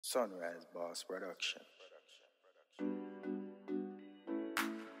Sunrise Boss Production.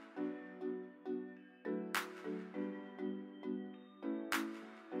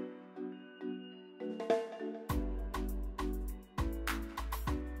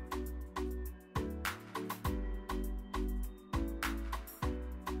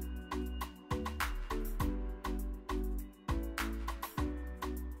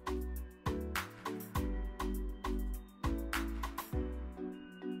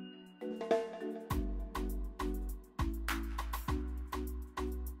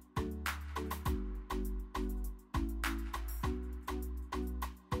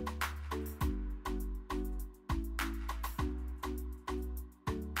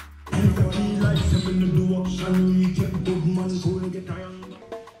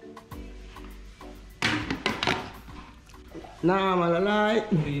 Nah, man, I like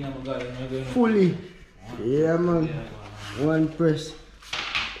fully. Yeah, man. One press.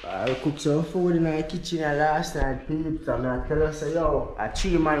 I cooked some food in the kitchen last night, peeps, and I tell us, yo, a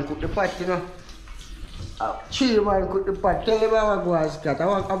 3-man cook the pot, you know. A 3-man cook the pot. Tell them how I was cat. I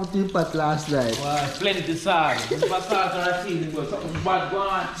want to have the pot last night. Wow, plenty salt. It's for salt or a season, but something bad go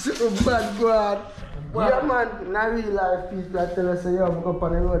on. Something bad go on. Yeah, man, in a real life, people I tell us, yo, go up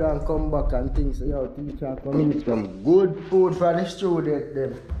on the road and come back and things. So, yo, teacher come in with some good food for the student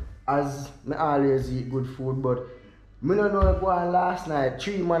them. As me always eat good food, but me don't know what go on last night.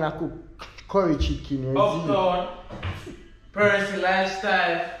 3 man I cook curry chicken. You Uptown, Persie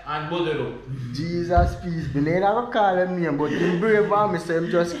lifestyle, and Boogaloo. Jesus peace. Me never call him name, but him brave on me, so him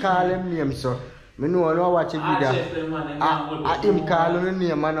just call him name. So, me know I watch a video. I him call him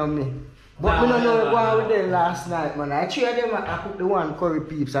name and on me. But I don't know what we did last night, man. I tried them, I cooked the one curry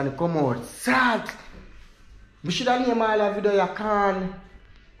peeps and it come out. Salt! We should have named all the video can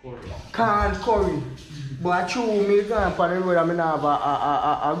curry. But I chew me gone on the road and I have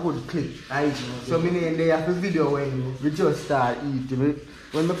a good clip. So I name they have a video when we just start eating.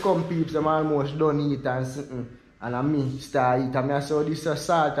 When we come peeps, I'm almost done eating and something. And I me start eating. I saw this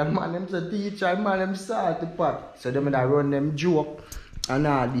salt and man, them say teacher, man, them salt the pot. So them I run them joke. And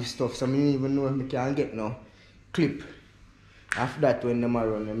all this stuff, so I don't even know if I can get no clip. After that, when them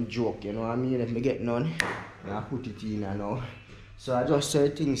run them joke, you know what I mean? If I get none, I put it in and now. So I just saw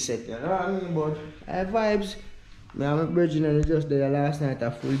things set, you know what I mean? But I have vibes. Me and my brethren and just there last night, a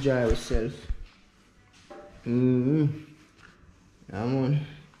full joy myself. Yeah, man.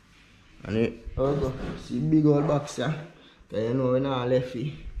 And it, oh, see big old box, yeah? Cause you know, we're not left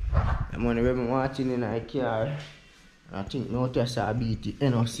it. I'm on the watching in the car. I think no test I beat it,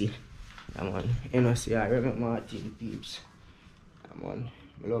 NOC. I'm on NOC, I remember Martin peeps. I'm on,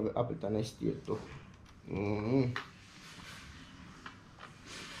 I love the Appleton Estate too.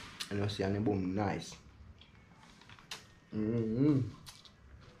 NOC and the boom, nice. I'm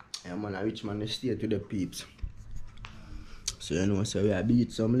on a Richmond Estate to the peeps. So you know, so we have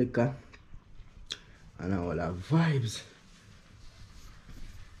beat some liquor. And all the vibes.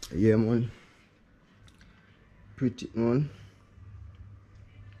 Yeah, man. Pretty man.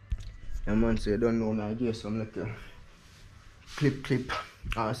 And man, so you don't know me, I give some like a clip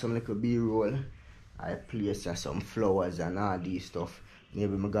or some like a B-roll. I place some flowers and all these stuff.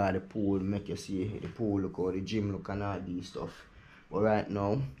 Maybe I got the pool, make you see the pool look or the gym look and all these stuff. But right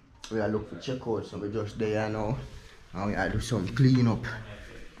now, we are looking for checkout, so we're just there now. And we are do some clean up.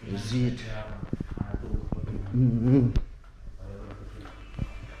 You see it?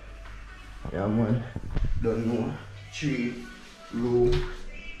 Yeah, man. Don't know. 3 room.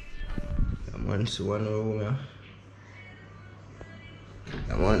 Yeah, man, so 1 room, yeah.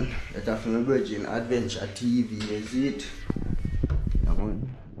 Yeah, man, that's from my Virgin Adventure TV, is it? Yeah,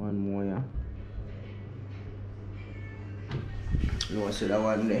 man, 1 more, yeah. No, I said that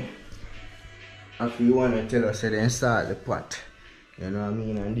one there. If you want to tell us, then start the pot. You know what I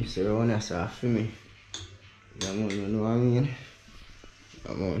mean? And this around here, so for me. Yeah, man, you know what I mean?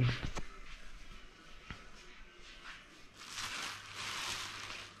 Yeah, man.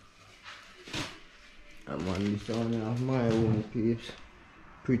 I'm on this one of my own peeps.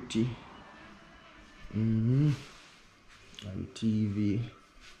 Pretty. And TV.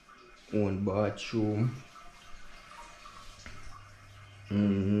 One bathroom.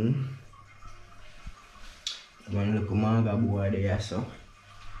 Man, look manga boy there, so.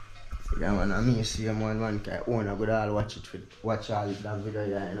 Yeah, man, I mean, see man can own a good all watch all that video,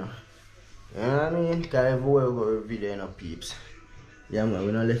 yeah, you know. You know what I mean? Because I go video, you know, peeps. Yeah, man,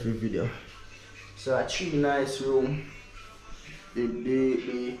 we don't left the video. So a 3 nice room.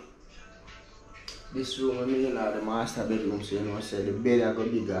 This room I mean the master bedroom, so you know, so the bed I go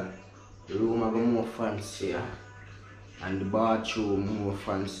bigger, the room I go more fancier. and the bathroom more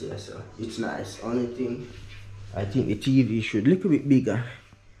fancier, so it's nice. Only thing, I think the TV should look a bit bigger.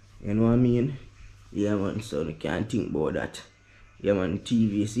 You know what I mean? Yeah man, so you can't think about that. Yeah man,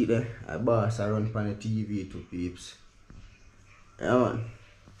 TV, see there? A boss I run on the TV to peeps. Yeah man,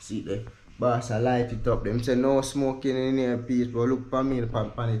 see there? Boss I light it up. Them say no smoking in here peeps, but look for me on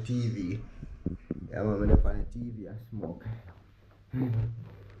the TV. Yeah man, when on the TV I smoke. Yeah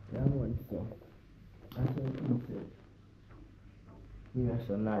man, so that's what it said. Yeah,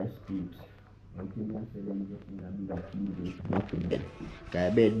 so nice peeps. One thing I said them just need a bigger TV. Bed.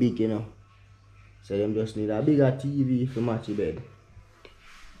 Cause bed big, you know. So them just need a bigger TV for match the bed.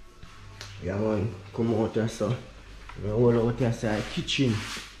 Yeah man, come out here so. All out here so kitchen.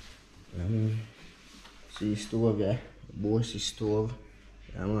 See stove there. Bossy stove.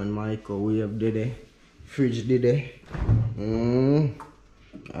 Yeah man, microwave there. Fridge there.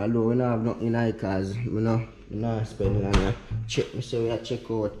 Although we don't have nothing in it cause we not spending on it. Check me so we check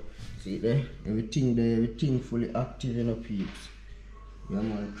out. See there? Everything there, everything fully active in the peeps. Yeah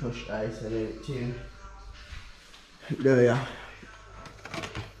man, crushed ice and everything. There yeah.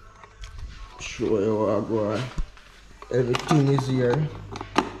 Show you what I go on. Everything is here.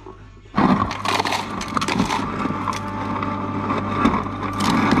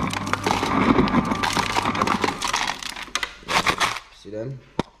 See them?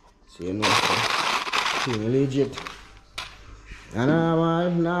 See you know, thing legit. Nah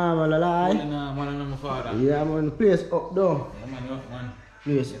man, lie. Nah man, I'm my father. Yeah man, place up though. Yeah man, up man.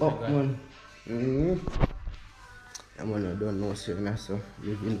 Place up man. Yeah man, I don't know so so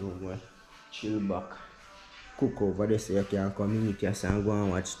living room man. Chill back. Cook over there so you can come in with your son, go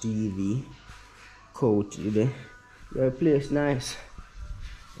and watch TV. Couch there. Your place nice.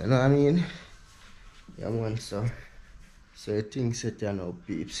 You know what I mean? Yeah man, so the things set here now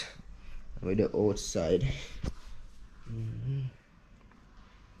peeps. With the outside.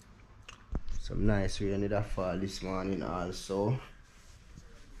 Some nice rain that fall this morning also.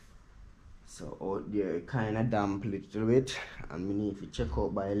 So out there kinda damp a little bit and we need to check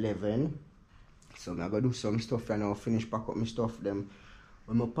out by 11. So I'm gonna do some stuff right now, finish pack up my stuff them.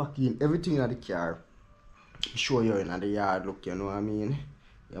 When I pack in everything in the car, show you in the yard look, you know what I mean?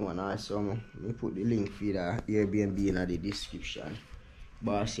 Yeah man, also me put the link for the Airbnb in the description.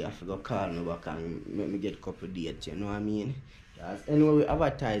 Boss, you have to go call me back and make me get a couple dates, you know what I mean? Because anyway, we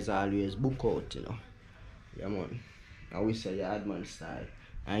advertise always, book out, you know. Yeah man. And we say the admin style.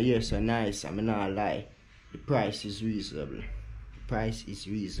 And yes, so nice, I'm not lie. The price is reasonable. The price is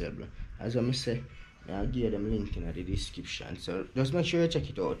reasonable. As I say, I'll give them link in the description. So just make sure you check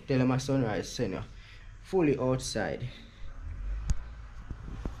it out. Tell them my sunrise send you. Fully outside.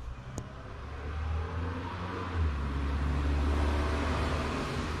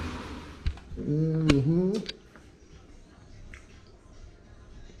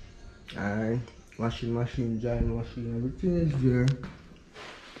 Alright, washing machine, drying machine, everything is there.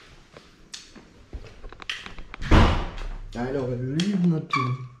 I don't believe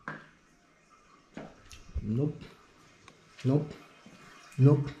nothing. Nope. Nope.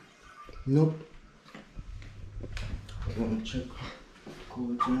 Nope. Nope. I want to check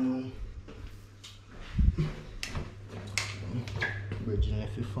code now. Bridging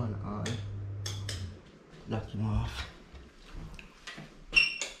left the fan on. Lock him off.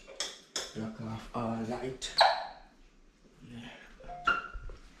 Lock off all light. Yeah.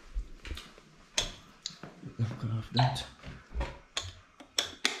 Lock off that.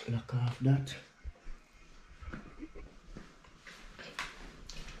 Lock off that.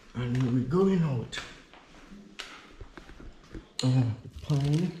 And we're going out. The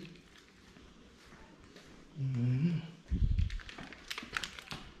pine.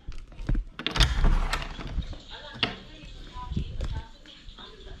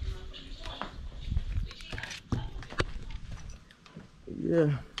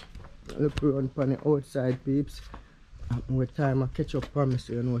 Yeah, look around on the outside peeps. More time I catch up on me,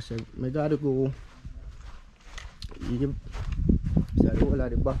 so you know, so I gotta go. Yep. So the whole of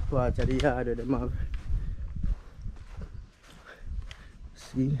the back part of the yard of them have.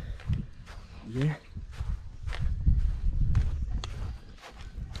 See? Yeah.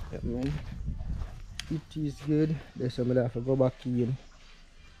 Yep man. It is good. There's some that have to go back in.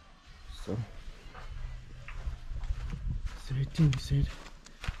 So the thing said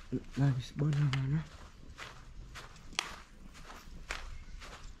nice banana.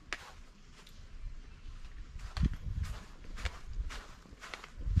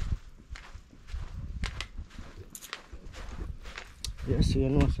 Yeah, so you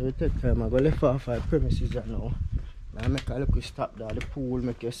know, so we take time. I go left off our premises now. I make a little stop there, the pool,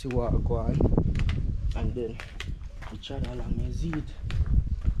 make you see what I go on. And then Which other long is it?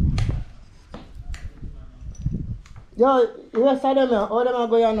 Yo, the rest of them here, how them are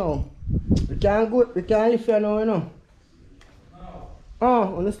going now? We can't go, we can't live here now, you know. No.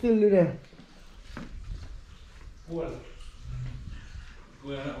 Oh, on the still there. Cool.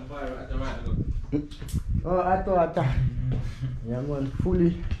 We're not on fire at the right. Oh, I thought that. Yeah, man,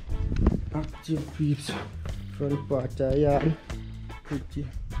 fully active peeps. Front part of yard. Pretty.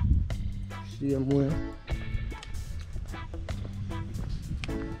 Same way.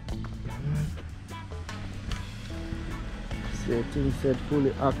 So things said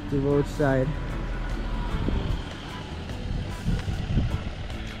fully active outside.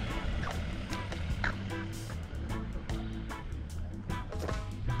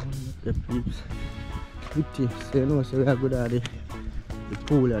 The peeps. Pretty. So you know, so we are good at the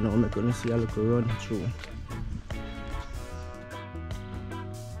pool and now I'm going to see a little run through.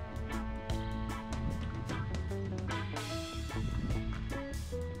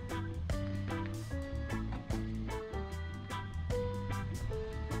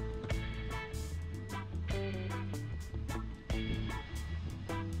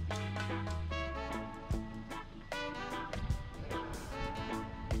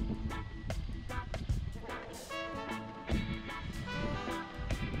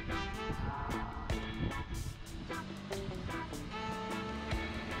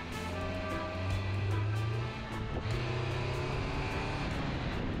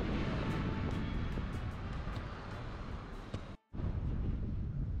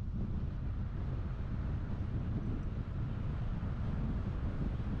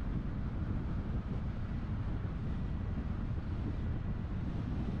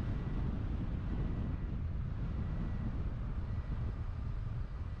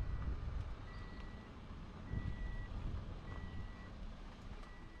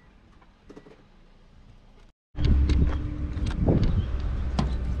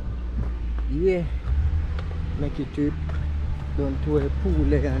 Yeah, make a trip down to a pool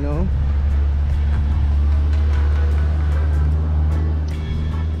there now.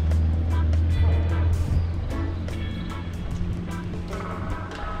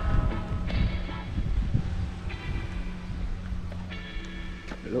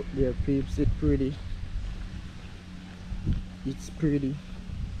 Look there peeps, it's pretty. It's pretty.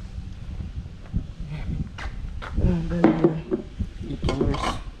 And then you can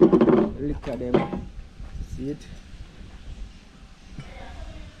just look at them. See it?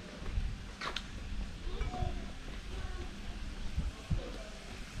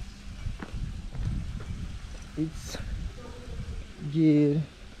 It's good.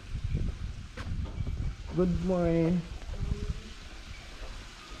 Good morning.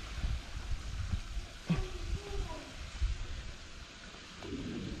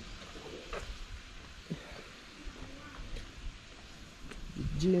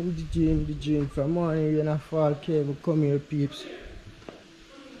 The gym from morning when I fall cable come here peeps.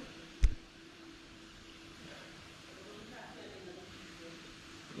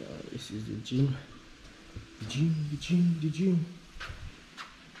 Yeah, this is the gym. The gym.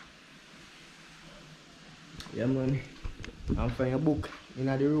 Yeah man. I'll find a book in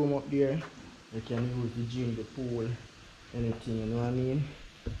the room up there. You can use the gym, the pool, anything, you know what I mean?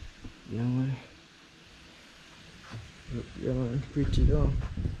 Yeah man. Yeah man, pretty though.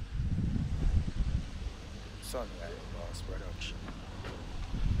 Sunlight Boss Production.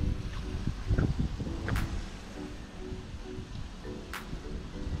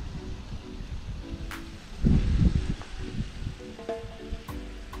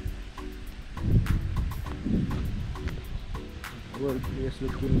 Workplace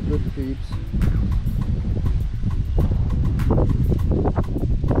looking good peeps.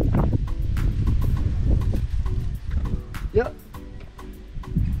 Yeah.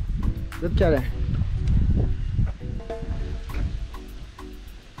 Look at it.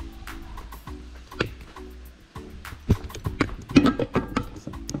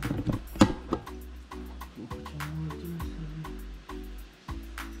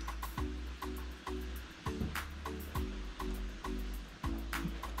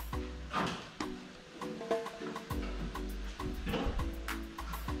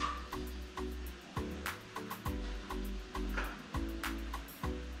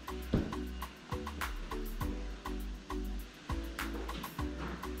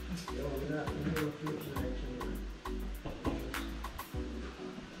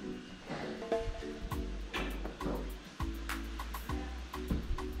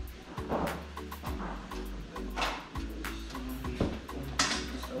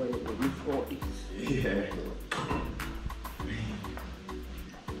 Yeah.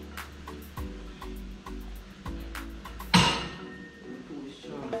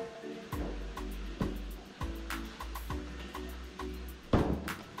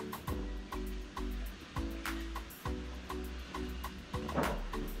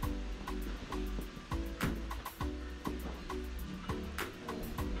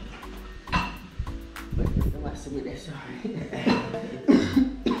 That's a bit sorry.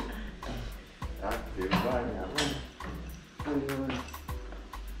 Active man. Yeah, man.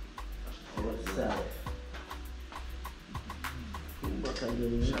 What's that? What are you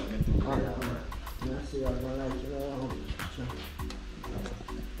doing? Oh, yeah. I see I'm gonna like you know.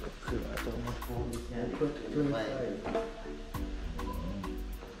 I don't want to hold it. Yeah, put it inside.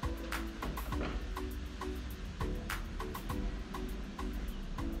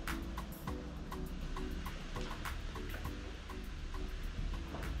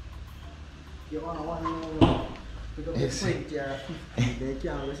 You want one put up Yes. 20 or 50, they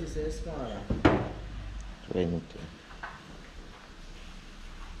can't go see smaller. 20.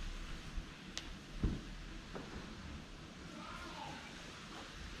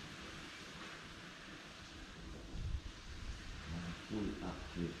 Full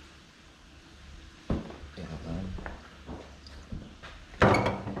active. Yeah, man.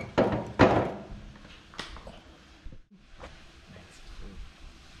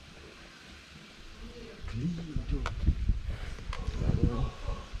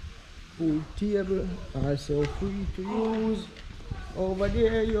 Pool table, also free to use. Over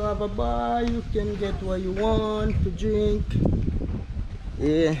there you have a bar, you can get what you want to drink.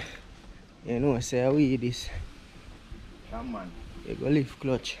 Yeah, you know, say we this. Come on. You go lift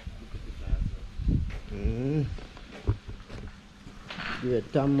clutch.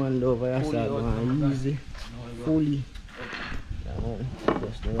 Great Tamman over here, so going easy. Fully. Yeah, man.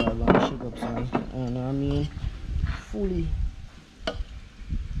 Just the way I'm shake up some, you know what I mean? Fully.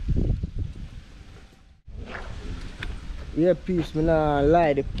 Yeah, peeps, me nah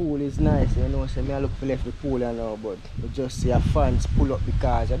lie, the pool is nice, you know, so me I look for left the pool now, but we just see a fans pull up the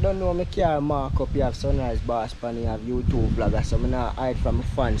cars. I don't know, me car mark up, you have Sunrise Boss Pan, you have YouTube vlogger, so me nah hide from the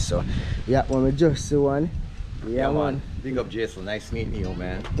fans, so yeah, when we just see one, yeah man. Big up Jason, nice meeting you,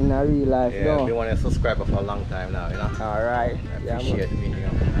 man. In a real life, Yeah, no. been one of the subscriber for a long time now, you know. Alright, I yeah, appreciate man. meeting you,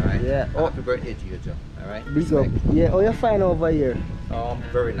 alright? Yeah, oh. Happy birthday to you, Joe, alright? Big up. Yeah, oh, you fine over here?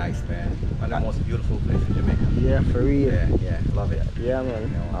 Very nice, man. One of the most beautiful places in Jamaica. Yeah, for real. Yeah, love it. Yeah, man. Yeah,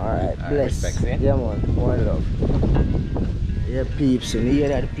 man. Alright, Alright, bless. respect, eh? Yeah, man. One love. Yeah, peeps, and here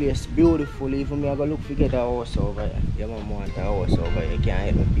that the place beautiful. Even me, I go look to get a house over here. Yeah, man, want a house over here. You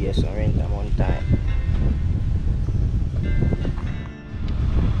can't help me pay some rent at one time.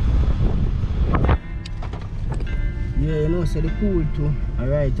 Yeah, you know, so the pool too.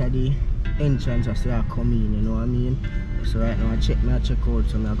 Alright, at the entrance, I say I come in, you know what I mean? So right now I check out,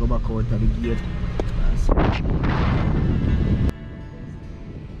 so I go back out of the gate.